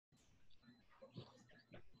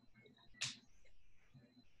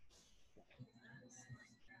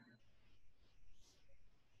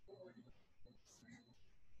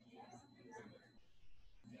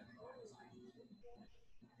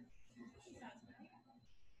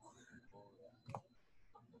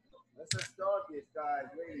Let's just start this, guys.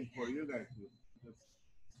 Waiting for you guys to just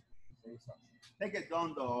say something. Take it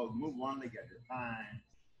down, dog. Move one leg at a time.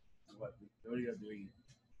 What Victoria doing?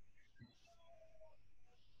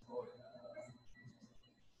 Oh, yeah.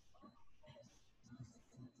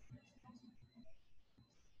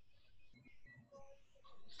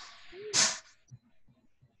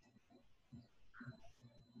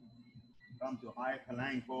 Come to high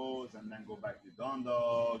plank pose and then go back to down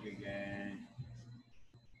dog again.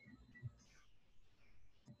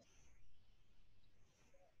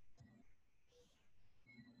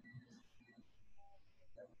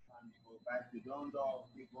 Every time you go back to down dog,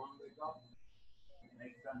 keep one leg up.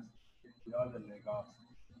 Next time, keep the other leg up.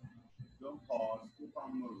 Don't pause. Keep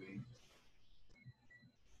on moving.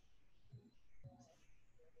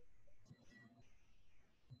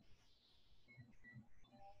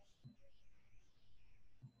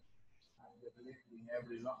 After lifting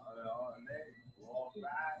every leg, walk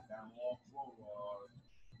back and walk forward.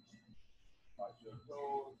 Touch your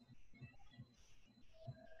toes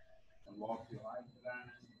and walk to high plank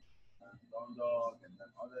and down dog and then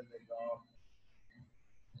other leg up.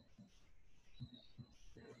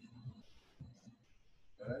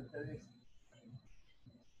 Good, Teddy?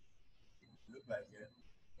 Look like it.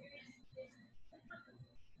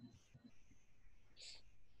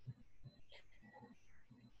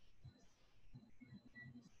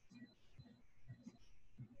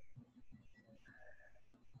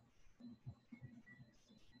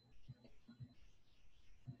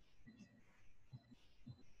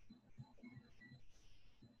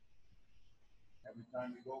 Every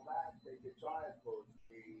time you go back, take a triad pose,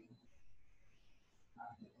 please.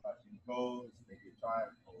 After touching toes, take a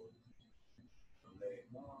triad pose. So lay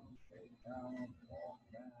down, walk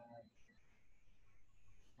back,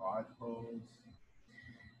 triad pose.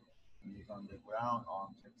 Knees on the ground,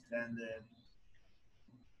 arms extended.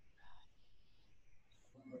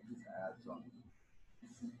 Just add some.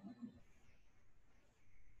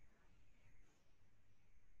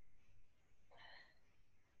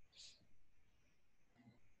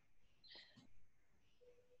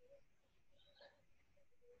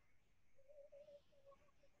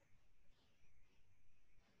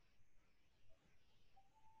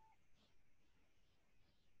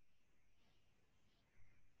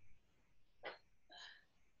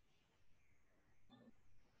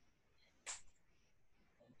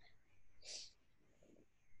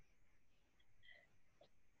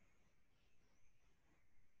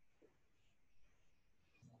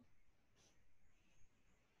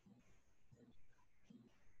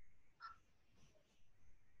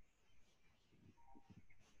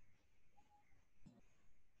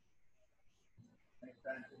 Next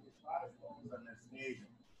time, take a triad pose and then stay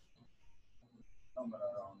somewhere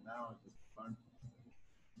around now. Just front.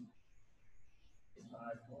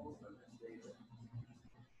 Triad pose and then stay there.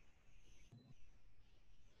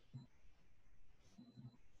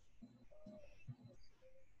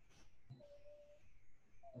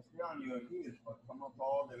 Stay on your heels, but come up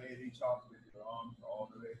all the way, reach out with your arms all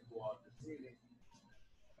the way towards the ceiling.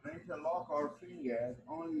 And interlock our fingers,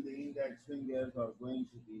 only the index fingers are going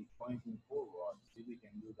to be pointing forward. See if we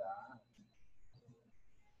can do that.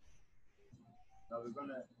 Now we're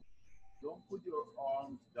gonna, don't put your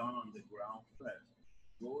arms down on the ground first.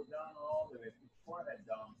 Go down all the way, put forehead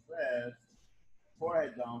down first.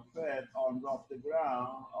 Forehead down first, arms off the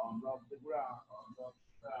ground, arms off the ground, arms off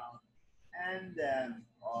the ground, and then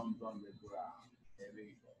arms on the ground. There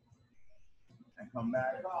we go. And come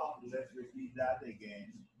back up. Let's repeat that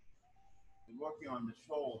again. We're working on the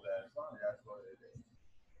shoulders. Huh? That's what it is.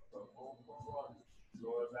 So go forward,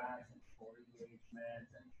 lower back, and core engagement,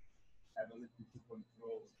 and ability to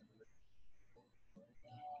control.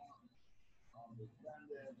 Understand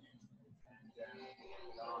it, and then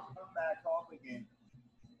come back up again.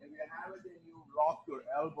 If you have it, then you lock your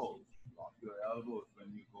elbows. Lock your elbows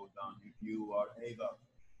when you go down. If you are able,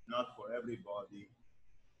 not for everybody.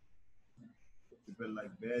 People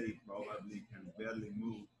like Barry probably can barely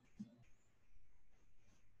move.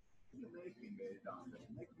 You're making Barry down there.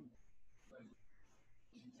 Making,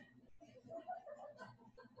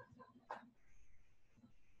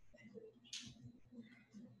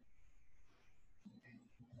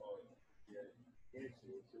 oh, yeah. Yes,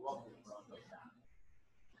 yes. You walk in front of that.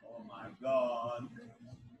 Oh my God.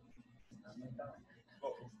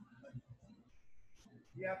 Oh,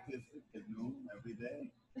 you have to sit at noon every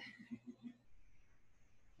day.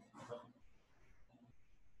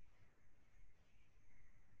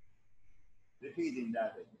 Repeating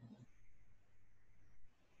that again.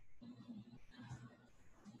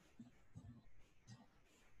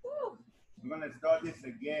 We're going to start this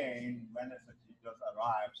again. Vanessa, just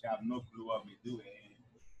arrived. She have no clue what we're doing.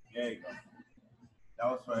 There you go.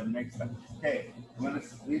 That was for the next time. Okay, we're gonna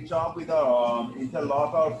reach up with our arm,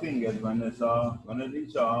 interlock our fingers when it's gonna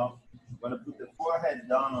reach up. We're gonna put the forehead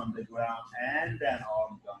down on the ground and then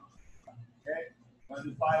arm down. Okay, we're gonna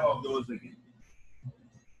do 5 of those again.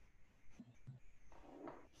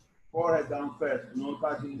 Forehead down first, no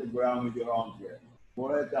touching the ground with your arms here.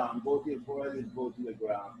 Forehead down, go to your forehead, go to the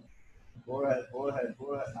ground. Forehead, forehead,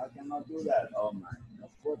 forehead. I cannot do that. Oh my, of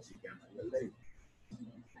course you can. You're late.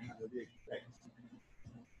 What do you expect?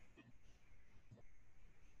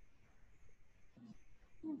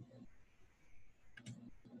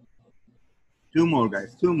 Two more,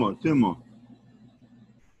 guys. Two more. Two more.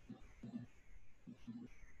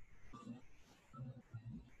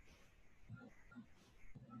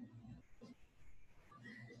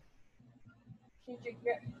 Change your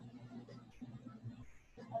grip.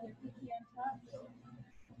 Other pinky on top.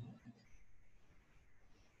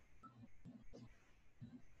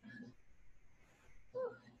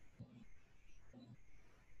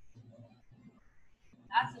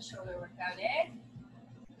 That's a shoulder workout, eh?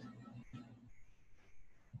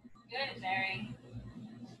 Good, Mary.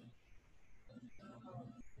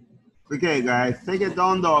 Okay, guys. Take a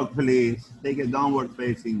down dog, please. Take a downward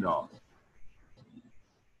facing dog.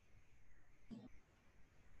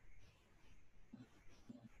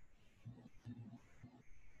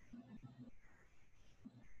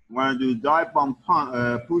 I'm going to do dive pump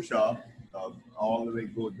push up. So all the way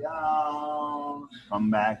go down, come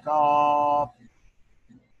back up,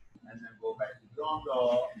 and then go back to down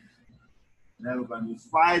dog. Then we're going to do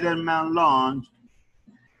spiderman lunge.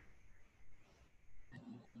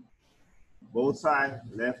 Both sides,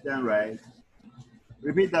 left and right.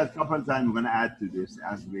 Repeat that a couple of times. We're going to add to this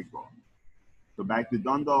as we go. So back to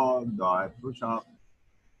down dog, dive, push up.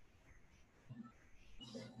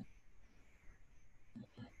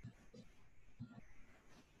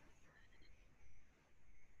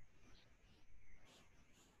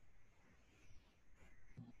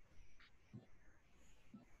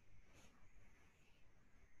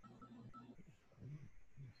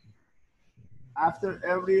 After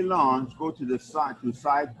every lunge, go to the side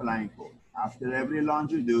plank hold. After every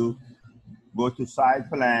lunge you do, go to side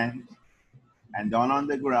plank and down on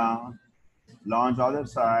the ground, lunge other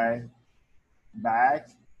side, back,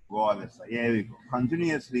 go other side. Here we go.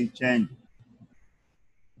 Continuously change.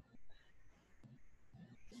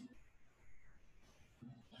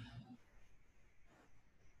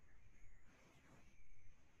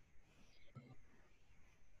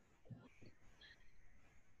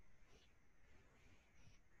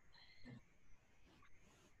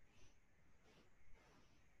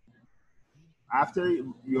 After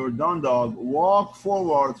you're done, dog, walk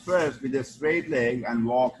forward first with a straight leg and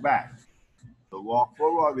walk back. So walk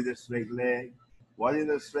forward with a straight leg. What is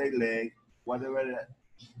a straight leg? Whatever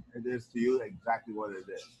it is to you, exactly what it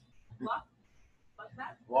is. Walk. Walk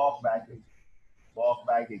back. Walk back again. Walk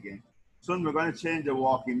back again. Soon we're going to change the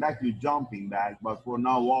walking back to jumping back, but for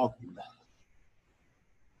now, walking back.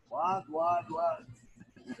 What?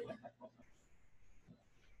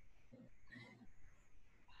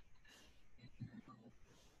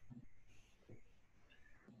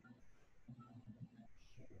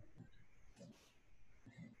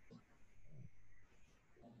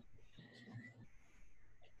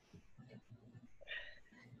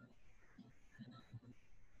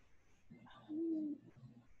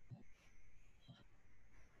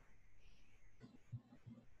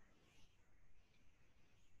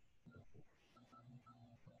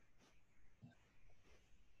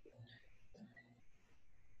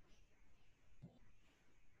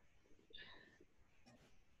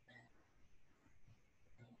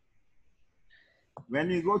 When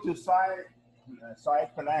you go to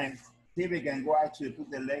side plank, see if we can go actually put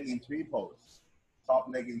the leg in three pose. Top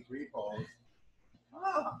leg in three pose.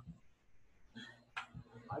 Ah,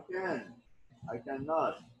 I can. I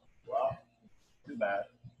cannot. Well, too bad.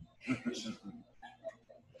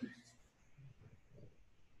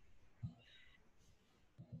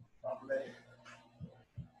 Top leg.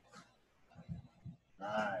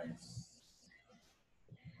 Nice.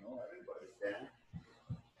 No, everybody can.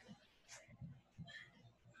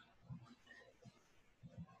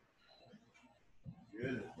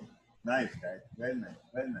 Beautiful. Nice, guys. Very nice.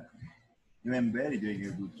 Very nice. You and Barry doing a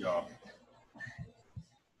good job.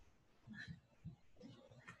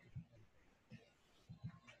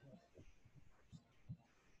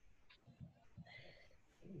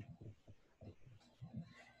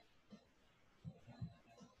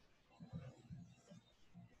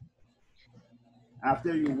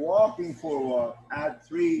 After you walking forward, add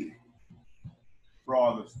 3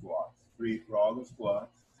 frog squats. 3 frog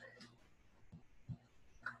squats.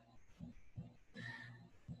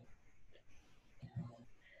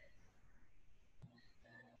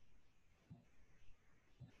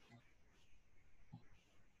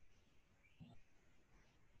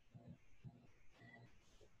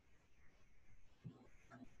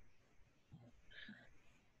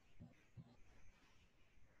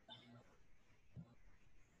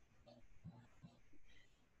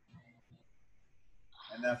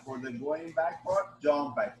 And then for the going back part,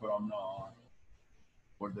 jump back from now on.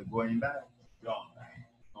 For the going back, jump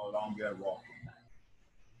back. No longer walking back.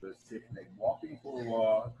 So sit like walking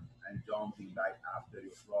forward and jumping back after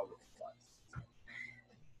your frog squats.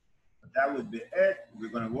 But that would be it. We're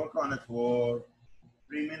going to work on it for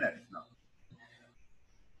 3 minutes now.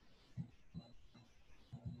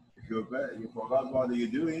 If you forgot what you're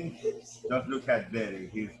doing, just look at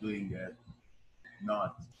Barry. He's doing it.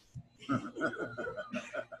 Not.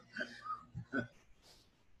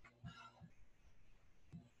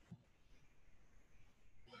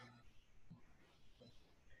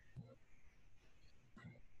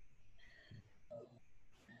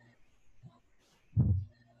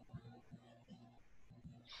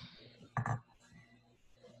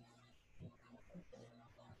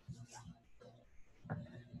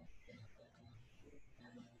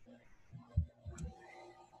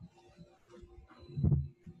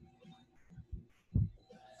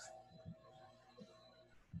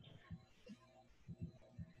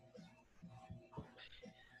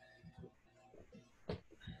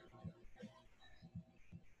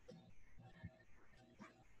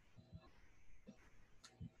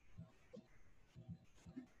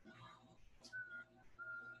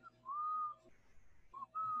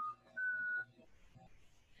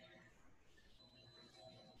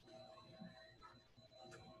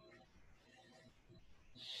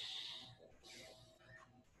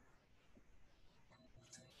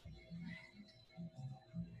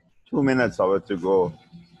 2 minutes of it to go.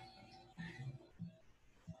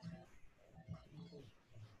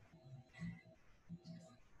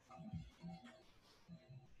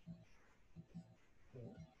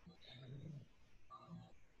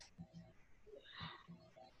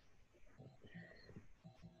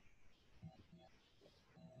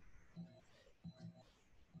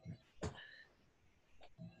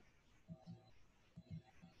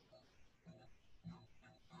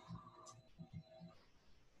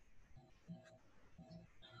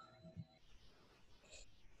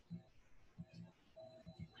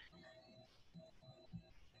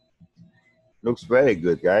 Looks very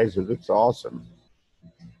good, guys. It looks awesome.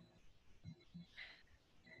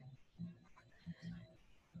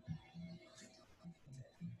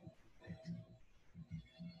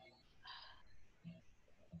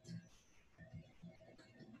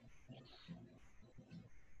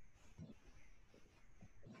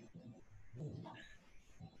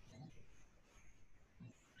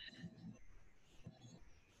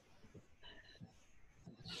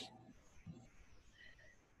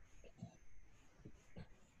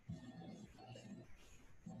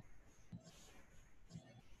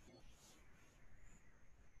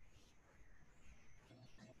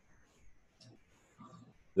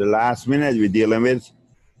 The last minute we're dealing with.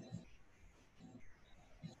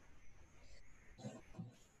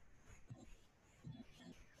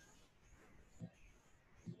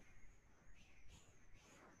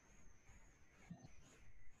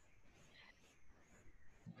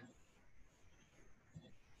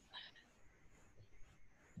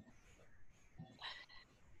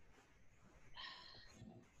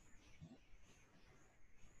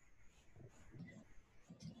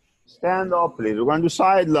 Stand up, please. We're going to do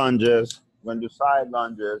side lunges. We're going to do side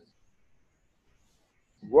lunges.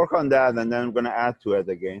 Work on that, and then we're going to add to it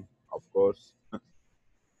again, of course.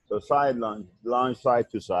 So side lunge, lunge side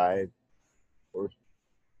to side, or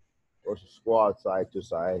squat side to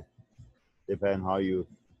side, depending how you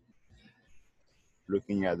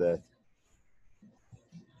looking at it.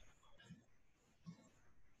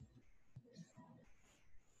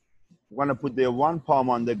 We're going to put the one palm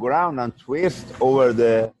on the ground and twist over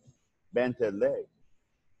the bent leg.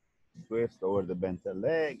 Twist over the bent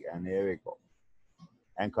leg, and here we go.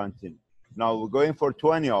 And continue. Now we're going for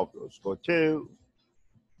 20 of those. Go 2.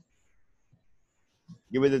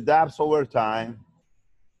 Give it the dabs over time.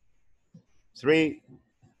 3.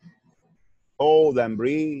 Hold and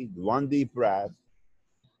breathe. 1 deep breath.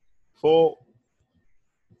 4.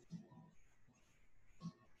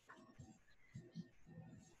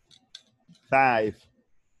 5.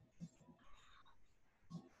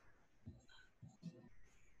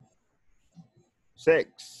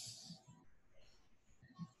 6.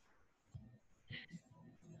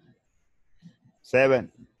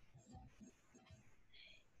 7,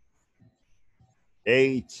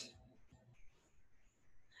 8,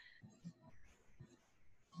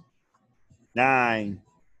 9,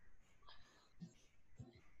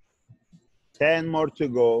 10 more to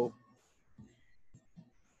go.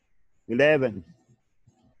 11,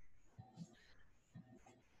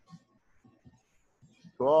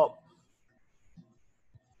 12.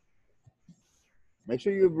 Make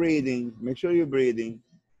sure you're breathing. Make sure you're breathing.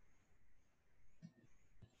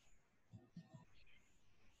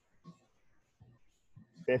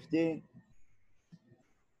 15,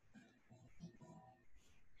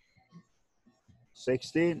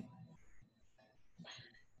 16,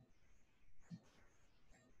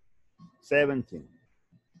 17,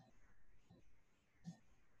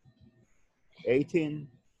 18,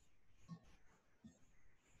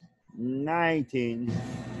 19,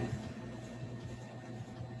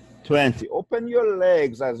 20. Open your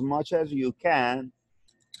legs as much as you can. I'm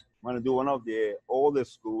going to do one of the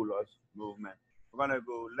oldest school movement. We're going to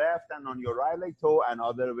go left hand on your right leg toe and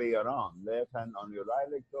other way around. Left hand on your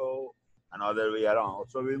right leg toe and other way around.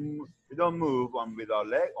 So we don't move on with our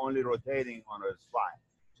leg, only rotating on our spine.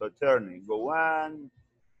 So turning. Go 1,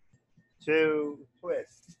 2,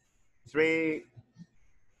 twist. 3,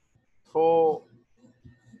 4,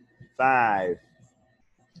 5,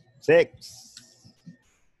 6,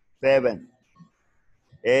 7,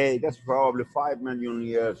 8. That's probably 5 million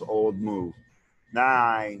years old move.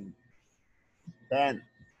 9, 10,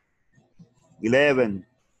 11,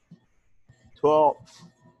 12,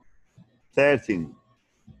 13,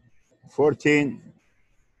 14,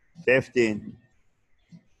 15,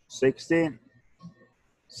 16,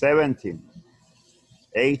 17,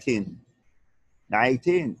 18,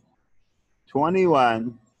 19,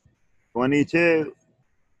 21, 22,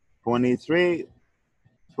 23,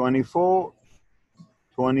 24,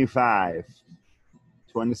 25,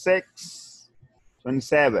 26,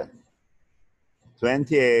 27,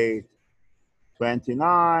 28,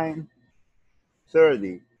 29,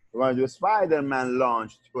 30. We're going to do spiderman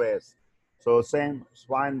lunge twist. So same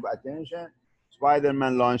spine attention.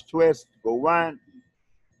 Spiderman lunge twist. Go 1,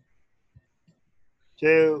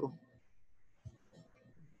 2,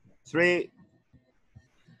 3.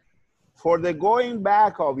 For the going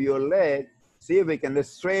back of your leg, see if we can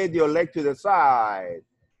straight your leg to the side.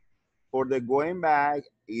 For the going back,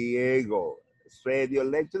 here you go. Straight your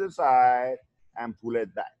leg to the side and pull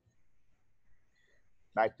it back.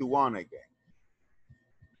 Back to 1 again.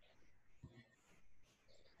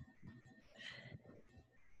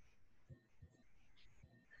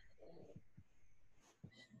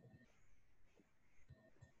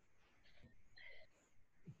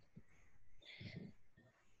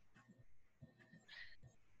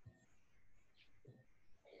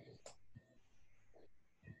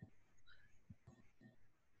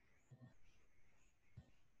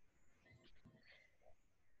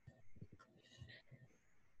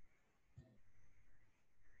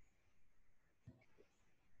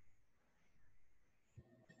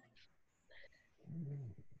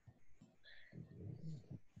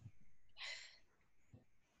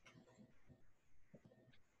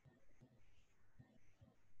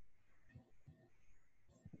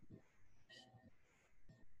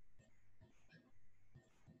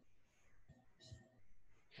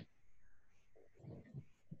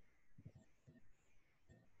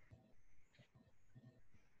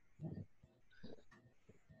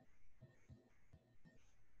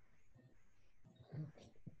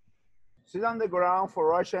 Sit on the ground for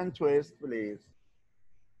Russian twist, please.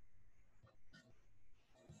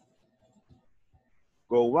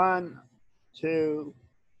 Go 1, 2,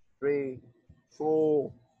 3,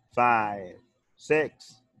 4, 5,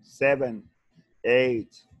 6, 7,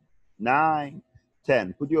 8, 9,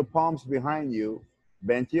 10. Put your palms behind you.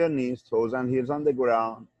 Bend your knees, toes and heels on the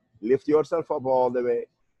ground. Lift yourself up all the way.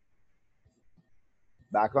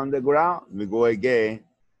 Back on the ground. We go again.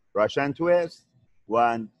 Russian twist.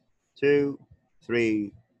 1, 2,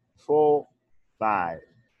 3, 4, 5,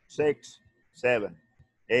 6, 7,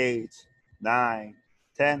 8, 9,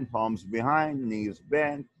 10. Palms behind, knees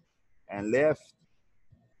bent, and lift.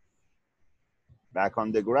 Back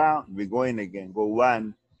on the ground. We're going again. Go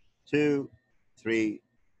 1, 2, 3,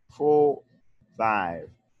 4, 5,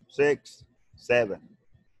 6, 7,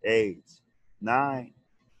 8, 9,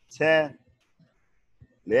 10.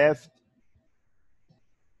 Lift.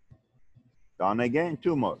 Down again.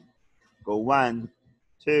 2 more. Go 1,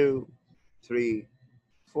 2, 3,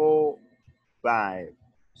 4, 5,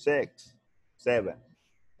 6, 7,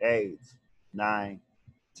 8, 9,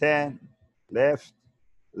 10. Lift.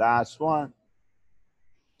 Last one.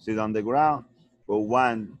 Sit on the ground. Go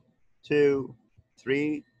 1, 2,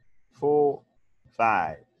 3, 4,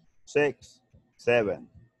 5, 6, 7,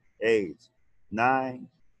 8, 9,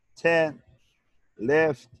 10.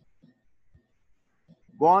 Lift.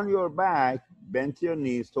 Go on your back, bend your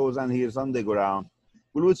knees, toes and heels on the ground.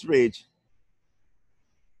 Glutes reach.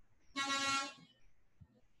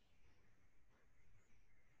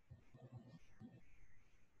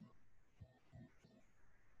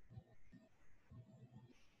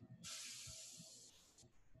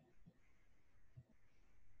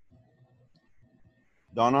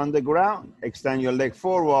 Down on the ground, extend your leg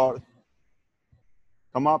forward.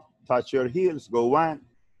 Come up, touch your heels, go 1,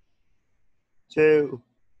 2,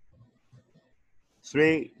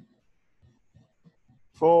 3,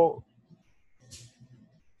 4,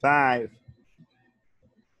 5,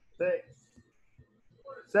 6,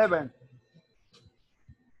 7,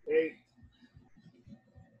 8,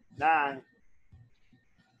 9,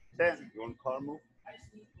 10. You want car move?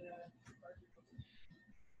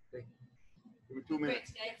 Okay. Give me 2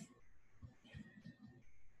 minutes. Great, guys.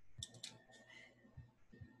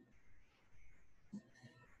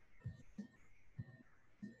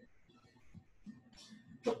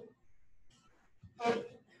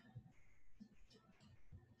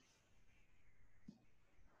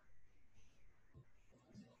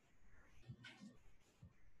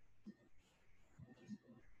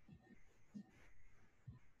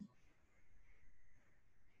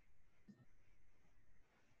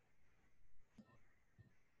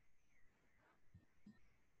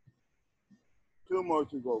 2 more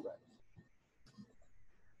to go, guys.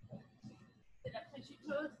 Sit up, touch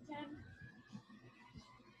your toes, 10.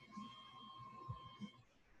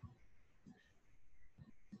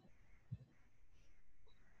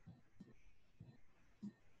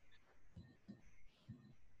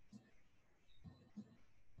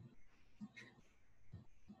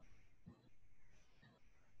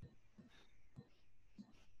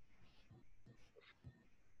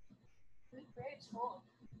 Good, great, hold.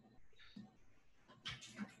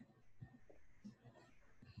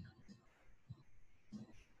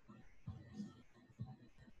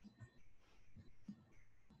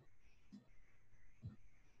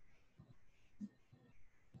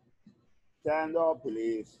 Stand up,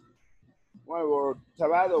 please. One work,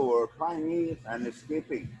 Tabata work, high knees and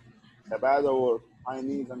skipping. Tabata work, high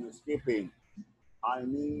knees and skipping. High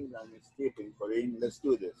knees and skipping. Corinne, let's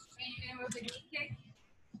do this. Okay, you're gonna move the knee kick.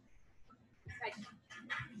 Side.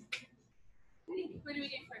 Ready? What do we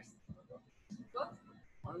do first? Go.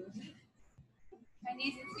 High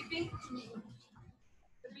knees and skipping. What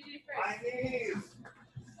do we do first? High knees.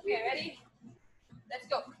 Okay, ready? Let's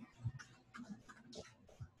go.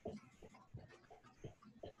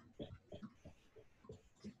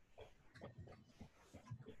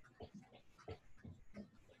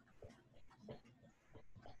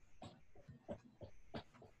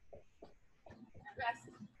 Rest.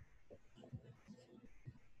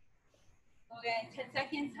 Okay, 10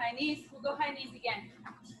 seconds, high knees. We'll go high knees again.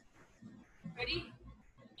 Ready?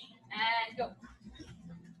 And go.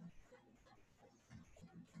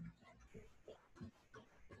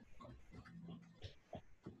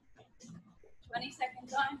 20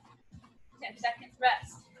 seconds on. 10 seconds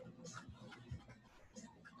rest.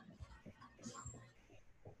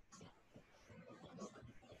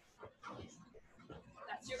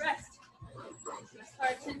 That's your rest. Rest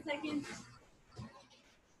hard, 10 seconds.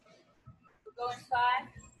 We'll go in 5,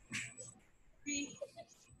 3,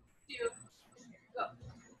 2, go.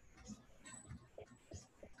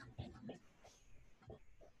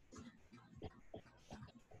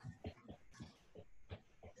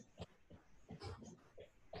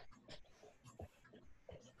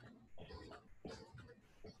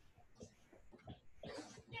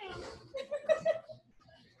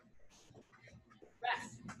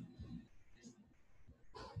 Rest.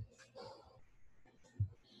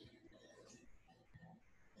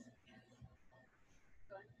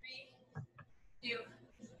 Go in 3, 2,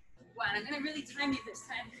 1. I'm going to really time you this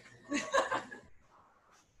time.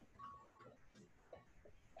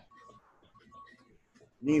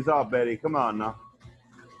 Knees up, Betty. Come on now.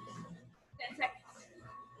 10 seconds.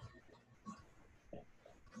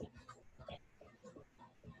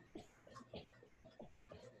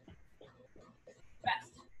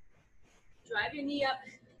 Rest. Drive your knee up.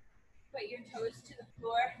 Put your toes to the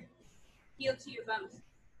floor. Heel to your bums.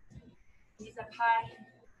 Knees up high.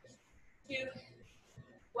 2,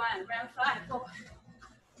 1. Round 5. Go.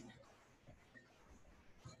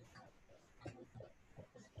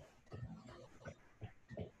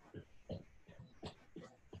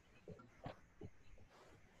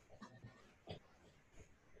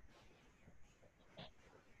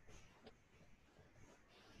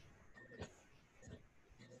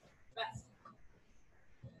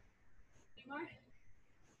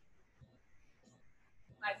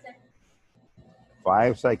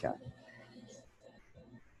 5 seconds.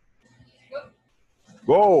 Go.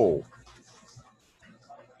 Go.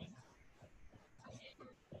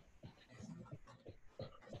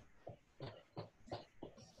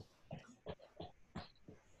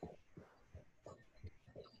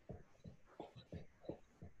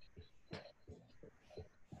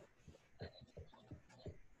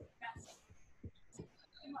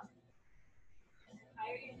 Come on.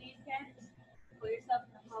 Higher your knees can. Pull yourself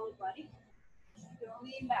in a hollow body. Don't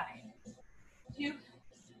lean back. 2,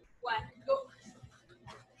 1, go.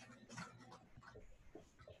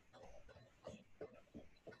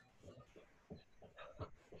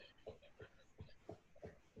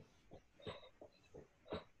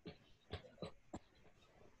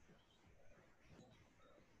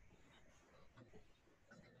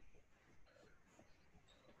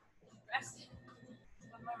 Rest.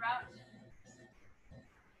 One more round.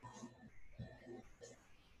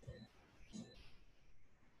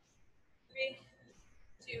 3,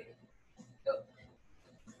 2, go.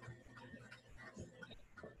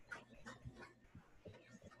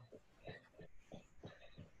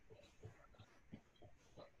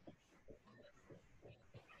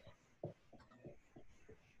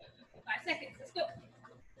 Five seconds. Let's go.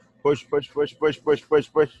 Push, push, push, push, push,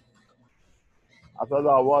 push, push. I thought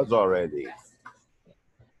I was already. Rest.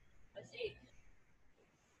 Let's 8.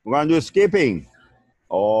 We're going to do skipping.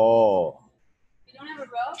 Oh. If you don't have a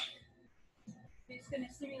row, you're just going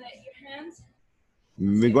to simulate your hands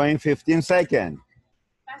We're going 15 seconds.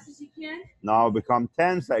 fast as you can. Now become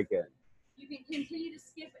 10 seconds. You can continue to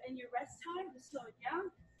skip in your rest time to slow it down,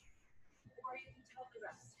 or you can totally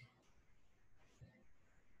rest.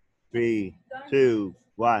 3, 2,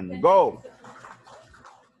 1, go.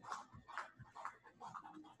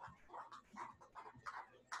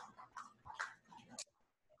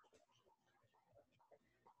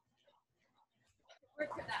 Work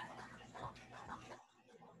for that.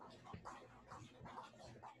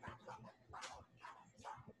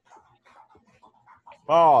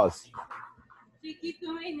 Pause. So you keep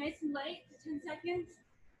going nice and light for 10 seconds.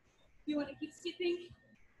 You want to keep skipping.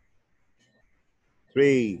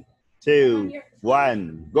 3, 2,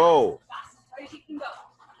 1, go. Fast, as hard as you can go.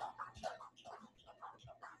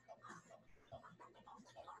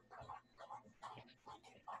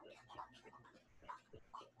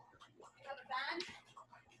 You have a band.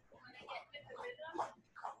 You want to get with the rhythm.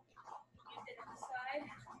 Use it on the side.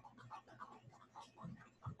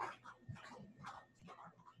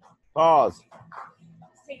 Pause.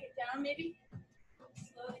 Just take it down maybe.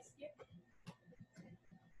 Slowly skip.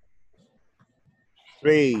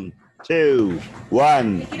 3, 2,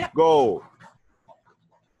 1, go.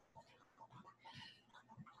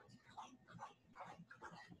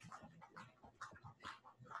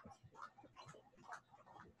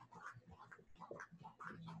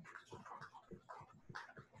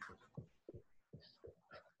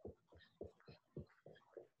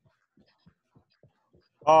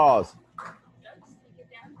 Pause. Just take it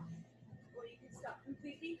down. Or you can stop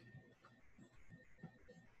completely.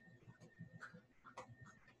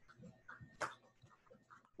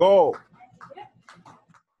 Go. Yep.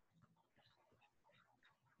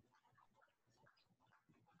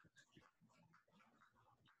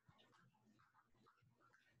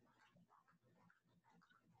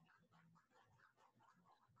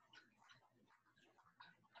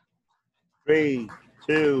 3,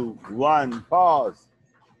 2, 1, pause.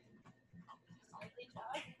 Slightly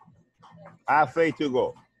jog. Halfway to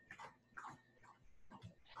go.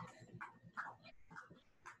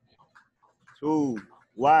 2,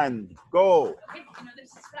 1, go. Okay, you know this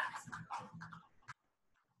is fast.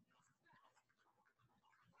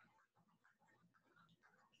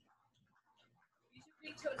 Use your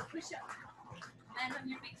big toe to push up. Land on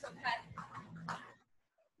your big toe pad.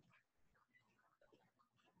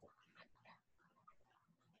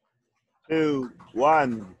 2,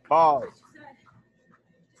 1, pause.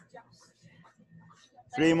 Just jump.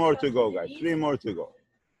 3 more to go, guys. 3 more to go.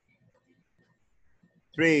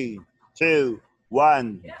 3, 2,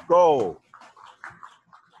 1, go.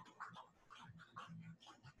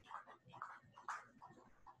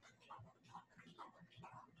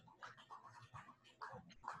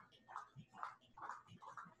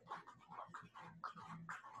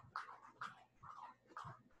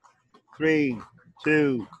 Three,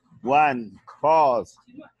 2, 1, pause.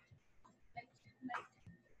 2 more.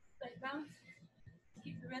 Light bounce.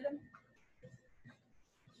 Keep the rhythm.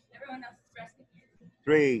 Everyone else is resting.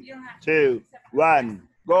 3, 2, 1,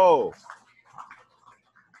 go.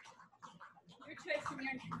 Your choice from your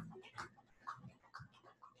hands.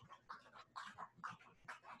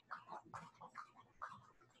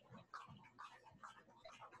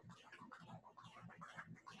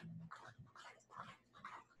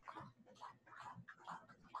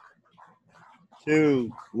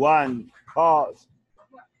 2, 1, pause.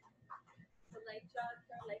 The leg jog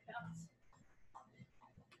or leg bounce.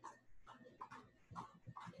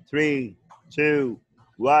 3, 2,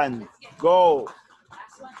 1, go.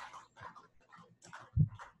 Last one.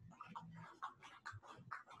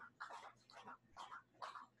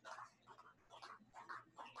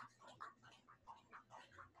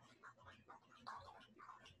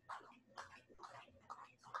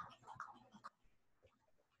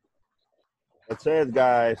 That's it,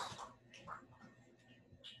 guys.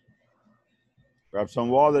 Grab some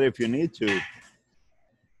water if you need to.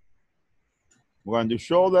 We're going to do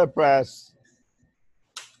shoulder press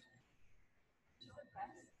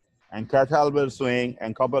and kettlebell swing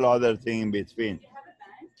and couple other things in between. You have a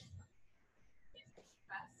band.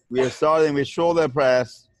 Press. We are starting with shoulder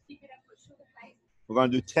press. Keep it up with shoulder height. We're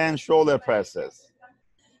going to do 10 shoulder presses.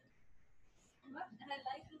 Come up, and I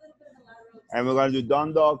like a little bit of a lateral. And we're going to do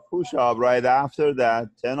down dog push-up right after that,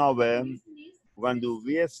 10 of them. Use the knees. We're going to do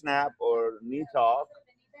V-snap or knee tuck,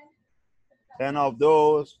 10 of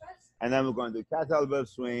those. And then we're going to do kettlebell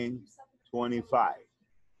swing, 25.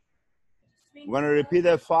 We're going to repeat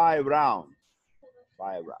it 5 rounds.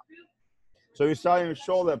 5 rounds. So we're starting with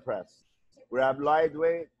shoulder press. Grab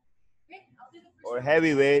lightweight or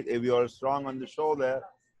heavyweight if you're strong on the shoulder.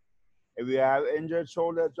 If you have injured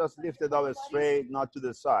shoulder, just lift it up straight, not to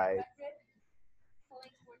the side.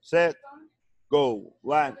 Set, go.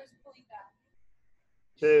 1,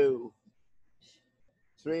 2,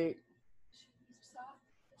 3,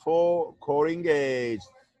 4, core engaged.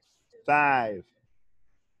 5,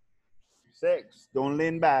 6, don't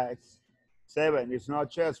lean back. 7, it's not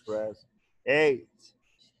chest press. 8,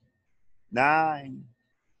 9,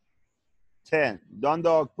 10. Down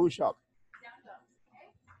dog push up. Down dog. Okay.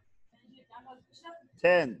 And do down dog push up.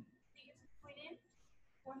 10. Take it to the point in.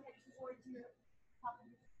 Forehead towards your top of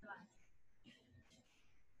your line.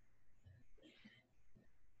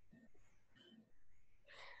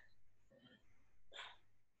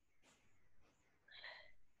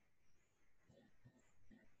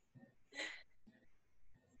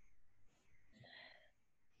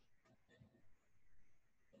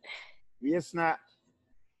 V-snap.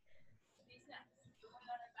 Face down. Going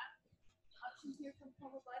on our back. Options here from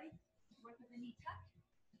whole body. Work with the knee tuck.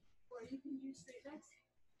 Or you can use straight legs.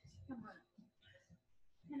 Come on.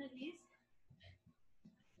 10 of these.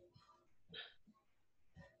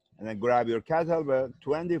 And then grab your kettlebell,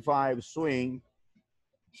 25 swing.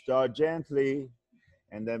 Start gently,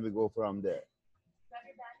 and then we go from there. Grab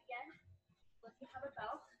your band again. Like you have a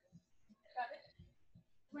belt. Grab it.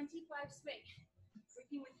 25 swing.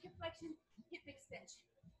 Working with hip flexion, hip extension.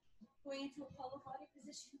 Going into a hollow body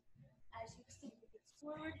position as you extend your hips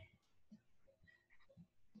forward.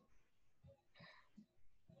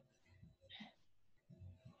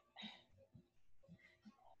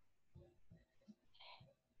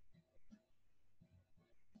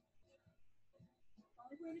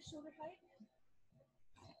 Only going to shoulder height.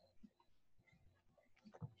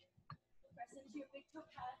 Press into your big toe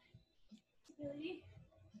pad. Stability.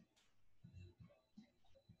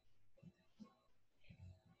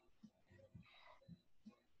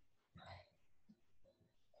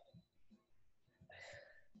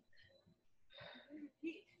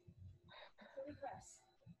 Repeat. Shoulder press.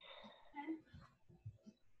 10.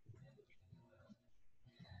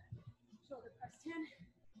 Shoulder press 10.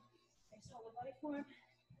 Nice hollow body form.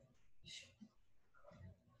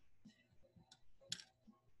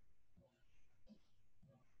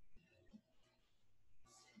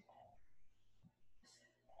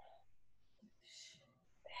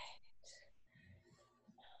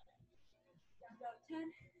 Down dog 10.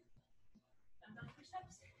 Down dog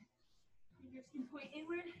push-ups. Fingers can point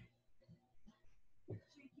inward. Make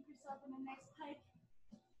sure you keep yourself in a nice pike.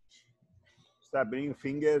 Start bringing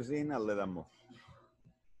fingers in a little more.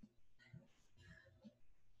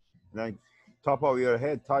 Then top of your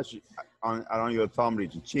head touch on around your thumb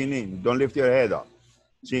region. Chin in. Don't lift your head up.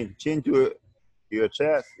 Chin to your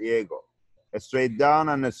chest. There you go. A straight down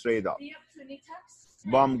and a straight up. Knee up to knee tucks.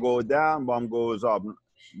 Bum go down, bum goes up,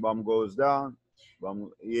 bum goes down,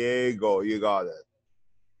 bum. There you go. You got it.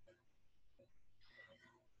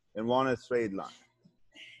 In one straight line.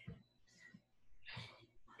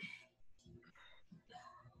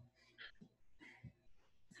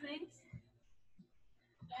 Swings.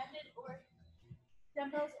 Banded or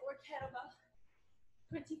dumbbells or kettlebell.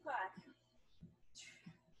 25.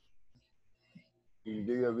 Can you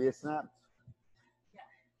do your V-snap? Yeah.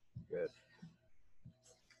 Good.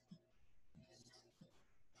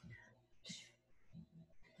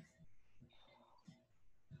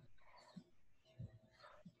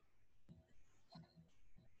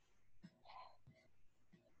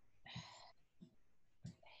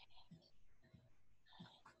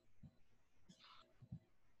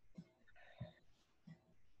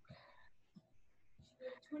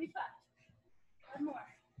 25. One more.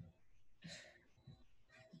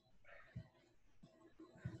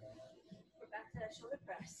 We're back to shoulder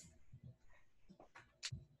press.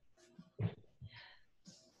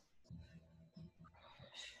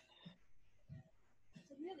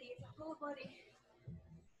 So really, it's a whole body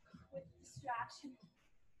with distraction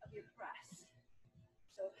of your press.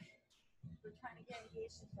 So we're trying to get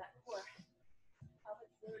engaged into that core. Pelvic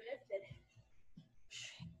floor lifted.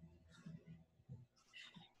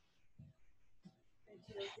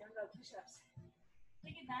 Into those young dog push-ups.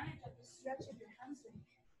 Take advantage of the stretch of your hamstring.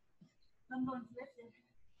 Thumb bones lifted.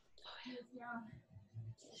 Heels down.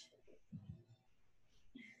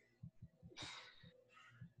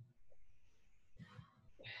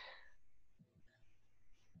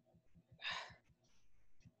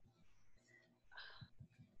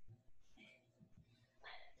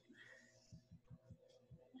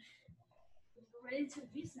 We're ready to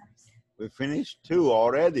biceps. We finished 2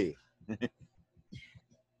 already.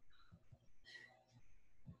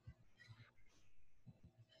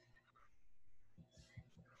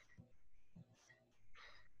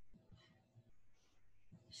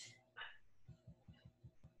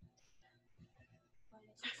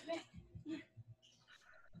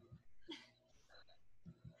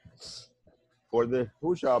 For the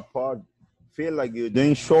push-up part, feel like you're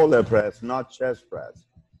doing shoulder press, not chest press.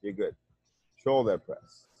 You're good. Shoulder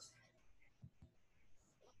press.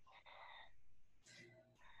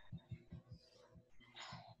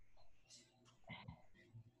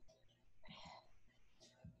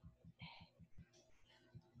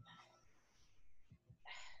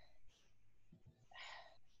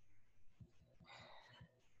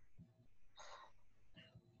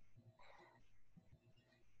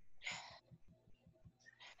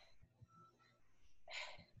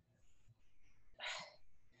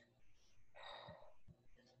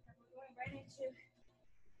 Right into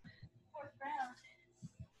 4th round.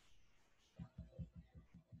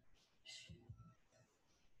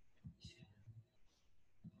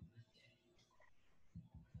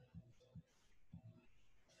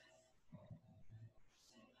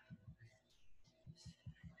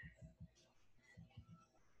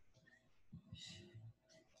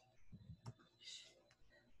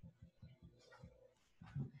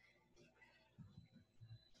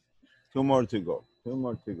 Two more to go. 2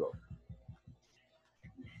 more to go.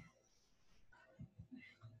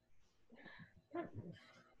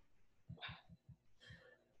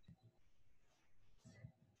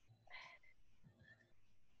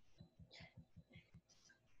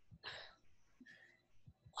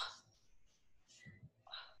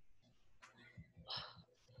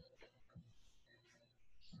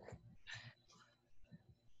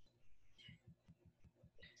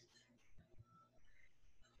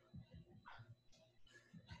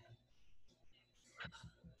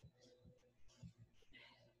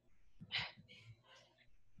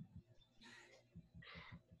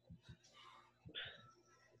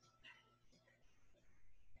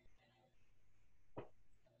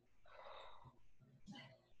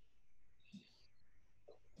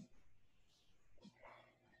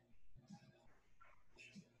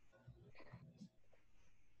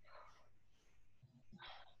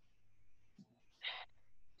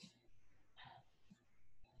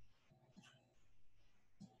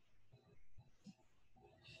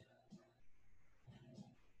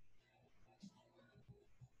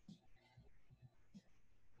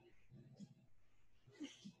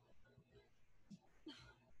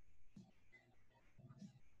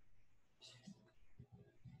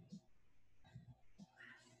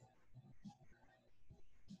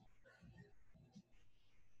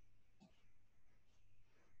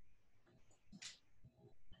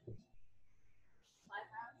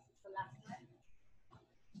 The last one.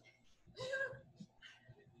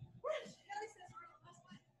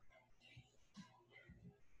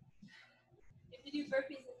 If you do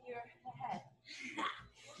burpees with your head.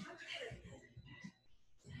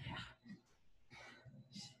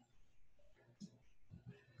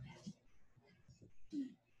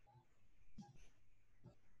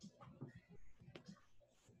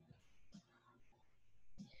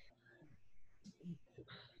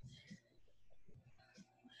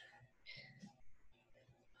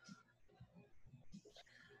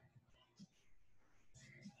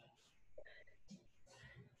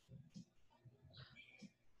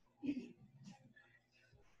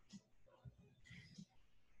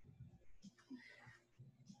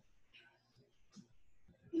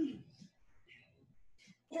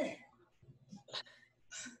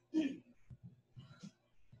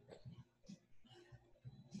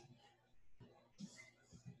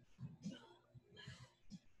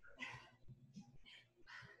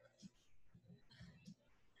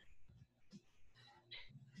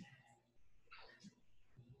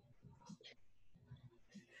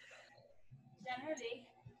 early,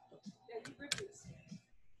 yeah, you burpees.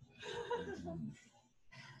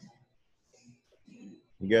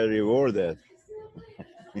 You get rewarded.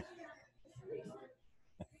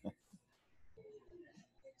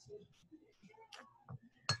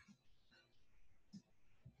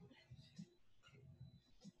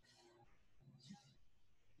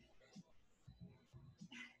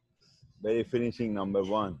 Very finishing number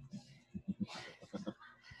one.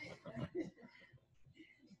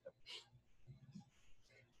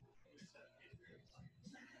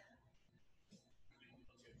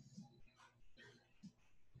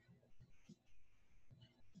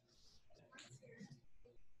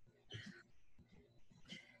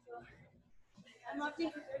 I'm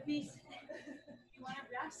opting for burpees. If you want to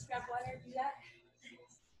rest, grab water, do that.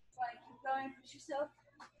 Want to keep going, push yourself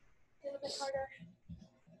a little bit harder.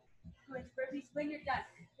 Go into burpees when you're done.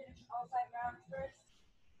 Finish all 5 rounds first.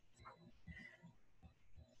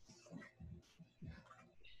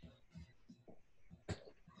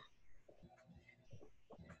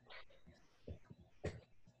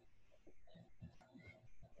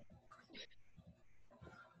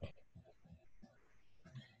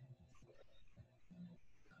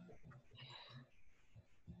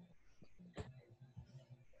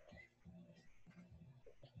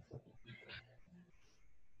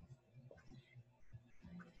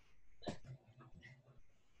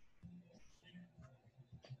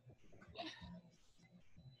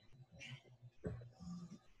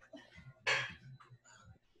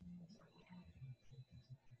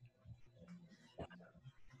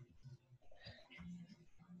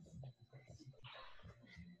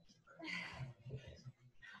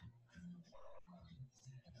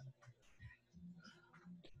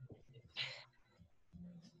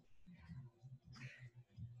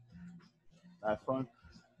 Last one.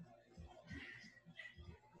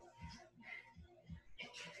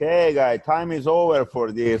 Okay, guys, time is over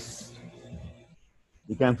for this.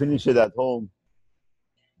 You can finish it at home.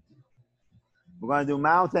 We're going to do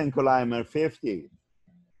mountain climber 50.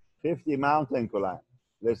 50 mountain climb.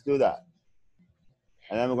 Let's do that.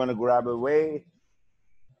 And then we're going to grab a weight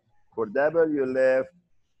for W lift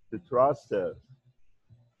to thruster.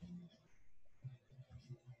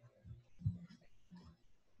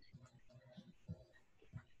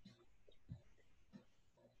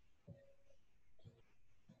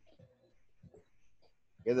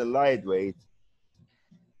 Get a lightweight.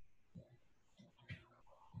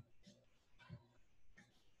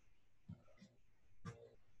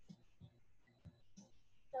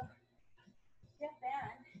 So, get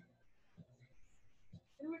band.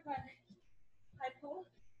 Then we're going high pull.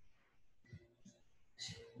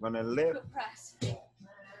 I'm going to lift. Go press.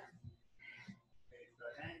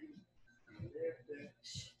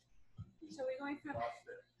 So we're going from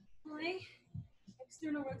pulling,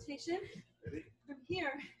 external rotation. From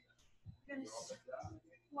here, we're going to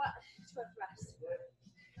squat to a thrust.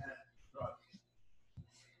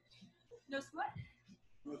 No squat?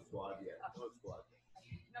 No squat, yeah. No squat.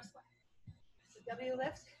 No squat. So W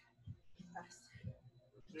lift, thrust.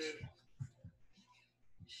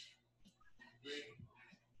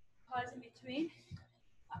 Pause in between.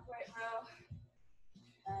 Upright row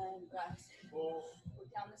and rest. Go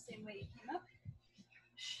down the same way you came up.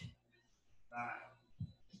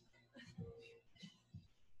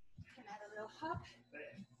 Can add a little hop.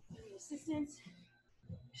 Give assistance.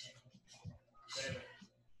 7,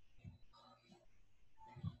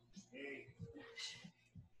 8.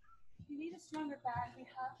 You need a stronger band. We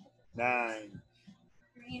have 9,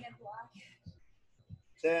 green and black.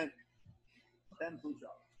 10. 10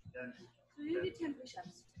 push-ups. 10 push-ups. So you do 10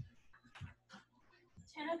 push-ups.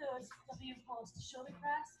 10 of those W pulls to shoulder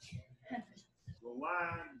press. 10 push-ups. Go 1,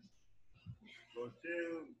 go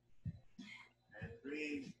 2, and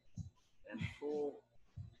 3, and 4,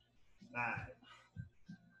 9,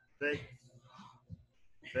 6,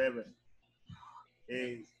 7,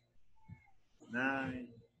 8, 9,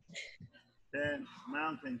 10.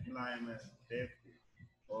 Mountain climber 50.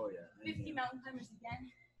 Oh yeah. 50 mountain climbers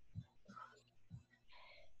again.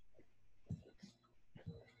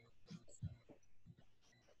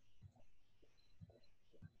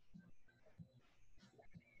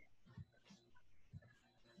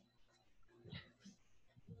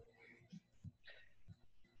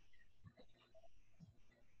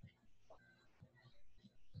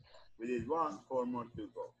 We did 1, 4 more to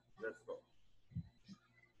go. Let's go.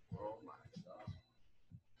 Oh my God.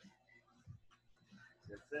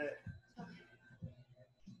 That's it.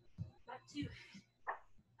 Back to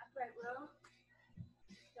upright row.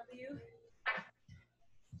 W.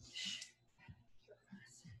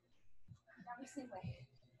 Down the same way.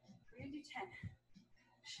 We're going to do 10.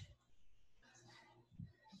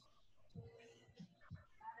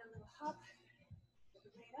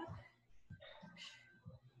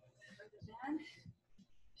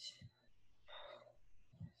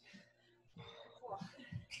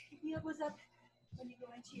 the elbows up when you go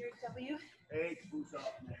into your W. 8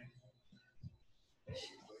 push-ups next.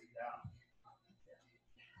 Way down.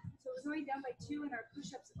 So we're going down by 2 in our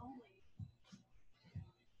push-ups only.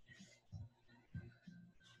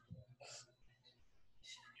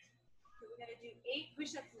 So we're going to do 8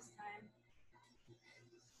 push-ups this time.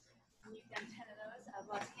 And you've done 10 of those. I've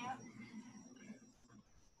lost count.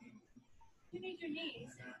 You need your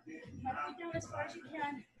knees. Try to go down as far as you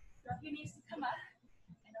can. Drop your knees to come up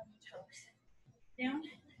and on your toes. Down,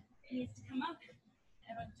 knees to come up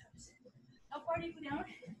and on your toes. How far do you go down?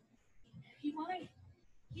 You want to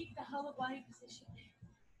keep the hollow body position.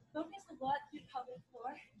 Focus a lot through the pelvic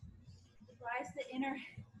floor. Rise the inner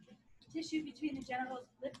tissue between the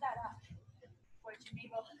genitals. Lift that up towards your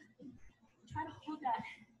navel. Try to hold that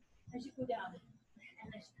as you go down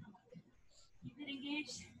and as you come up. Keep it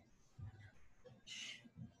engaged.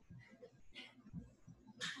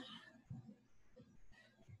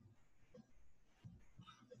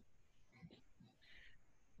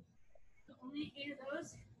 So only 8 of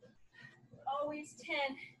those. Always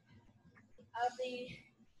 10 of the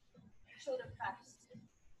shoulder press.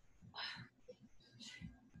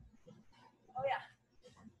 Oh yeah,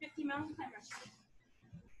 50 mountain climbers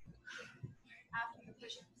after your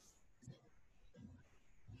push-ups.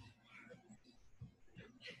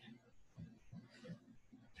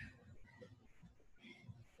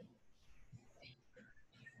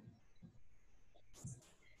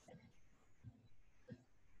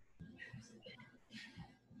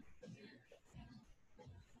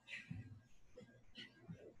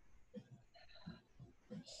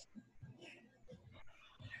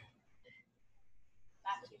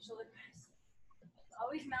 Back to your shoulder press.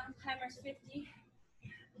 Always mountain climbers 50.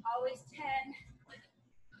 Always 10.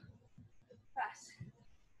 Press.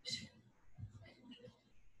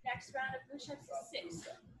 Next round of push-ups is 6.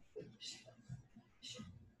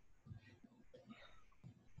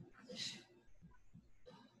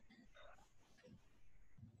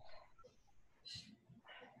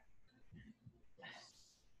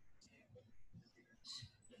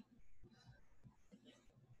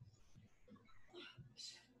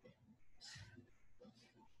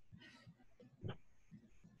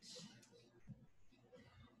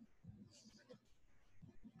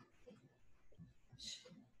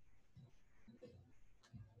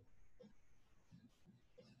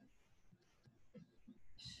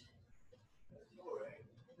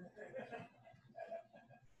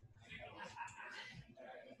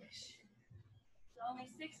 So only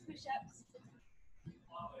 6 push-ups.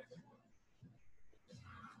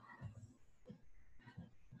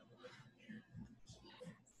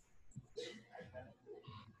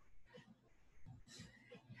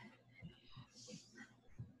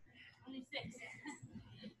 Only 6.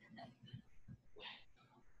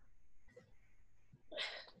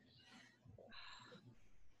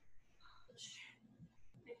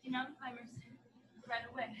 Mountain climbers right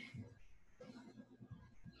away.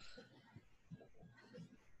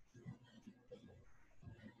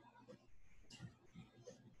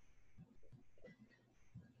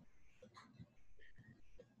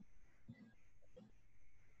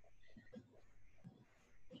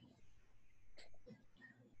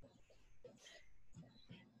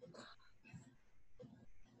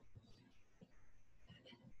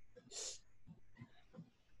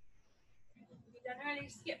 You done already?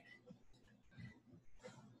 Skip.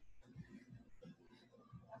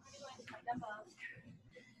 I'm going to my dumbbells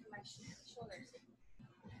and my shoulders.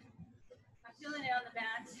 I'm feeling it on the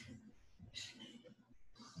bands.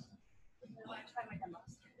 I want to try my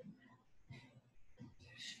dumbbells.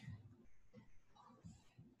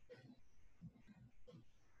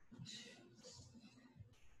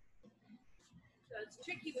 So it's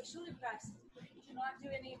tricky with shoulder press. You should not do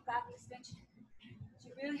any back extension. But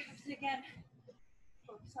you really have to, again,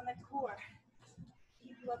 focus on the core.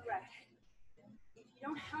 Keep you upright. If you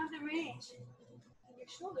don't have the range in your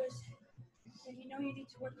shoulders, then you know you need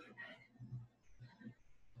to work on that.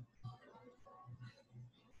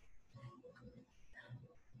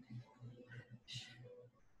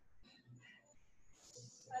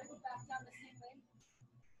 Try to go back down the same way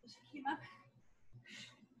as you came up.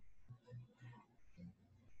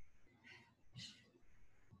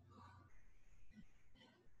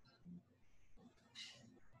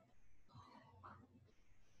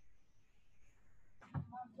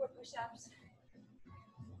 On 4 push-ups.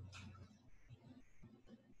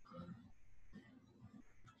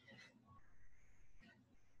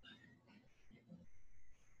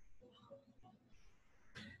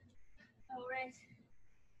 All right,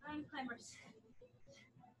 9 climbers.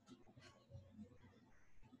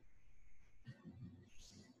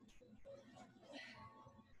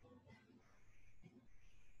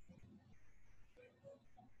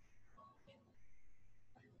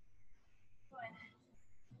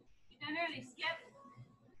 Literally skip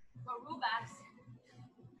or roll backs.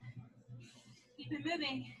 Keep it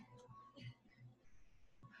moving.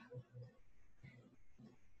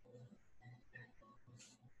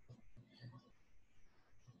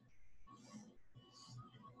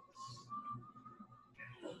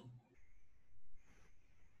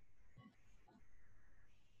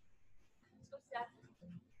 Let's go, Steph.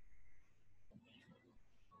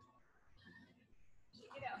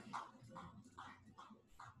 Shake it out.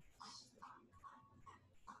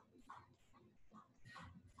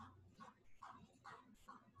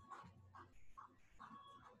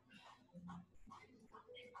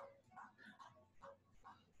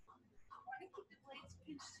 Want to keep the blades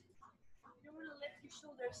pinched. You don't want to lift your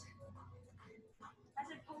shoulders. As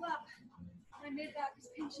I pull up, my mid back is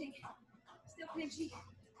pinching, still pinching,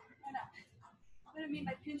 and up. What I mean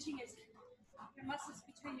by pinching is your muscles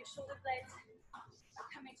between your shoulder blades are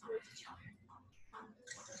coming towards each other.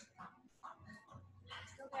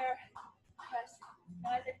 Still there, press.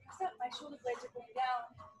 Now as I press up, my shoulder blades are going down,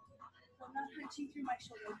 so I'm not hunching through my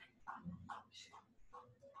shoulder.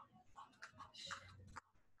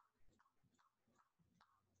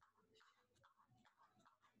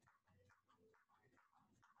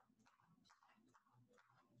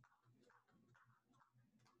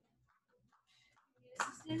 Need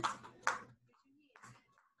assistance? Use your knees.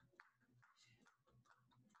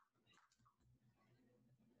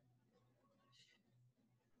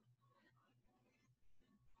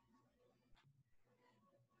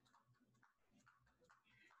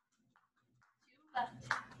 Two left.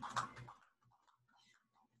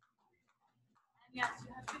 And yes,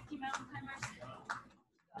 you have 50 mountain climbers.